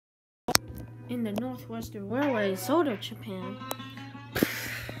in the Northwestern Railway soda Japan.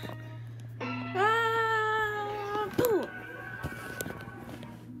 Pooh.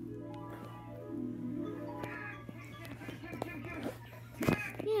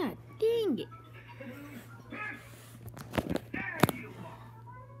 Yeah, dang it.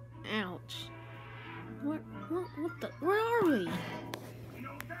 Ouch. What where are we?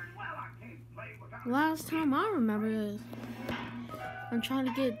 Last time I remember this, I'm trying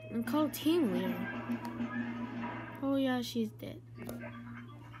to get and call team leader. Oh yeah, she's dead.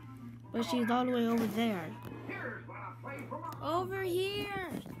 But she's all the way over there. Over here!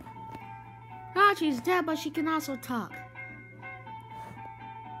 Ah, she's dead, but she can also talk.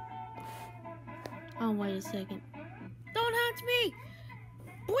 Oh, wait a second. Don't hunt me!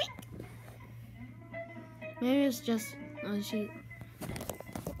 Boink! Maybe it's just she.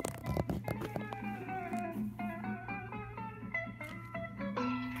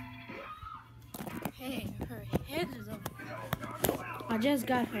 Hey, her head is over. I just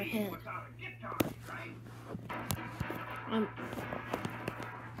got her head.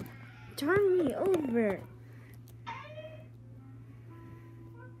 Turn me over.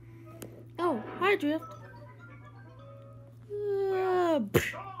 Oh, hi, Drift.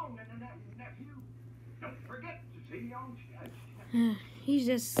 He's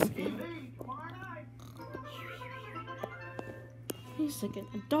just he's like a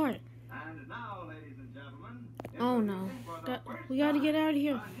dart. Oh no, we gotta get out of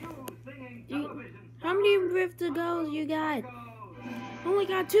here. How many Rift to go you got? Only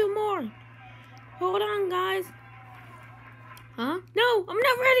got 2 more. Hold on, guys. Huh? No, I'm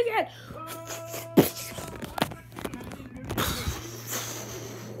not ready yet.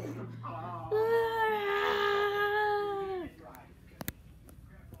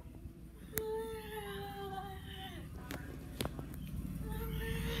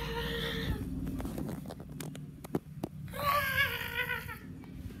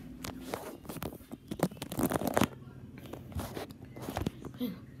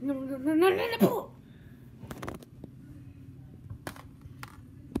 No.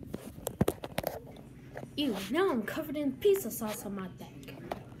 Ew, now I'm covered in pizza sauce on my back.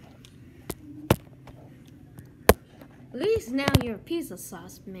 At least now you're a pizza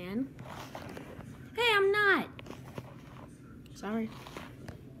sauce, man. Hey, I'm not. Sorry.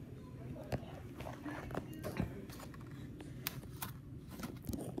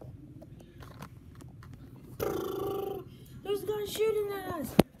 There's a guy shooting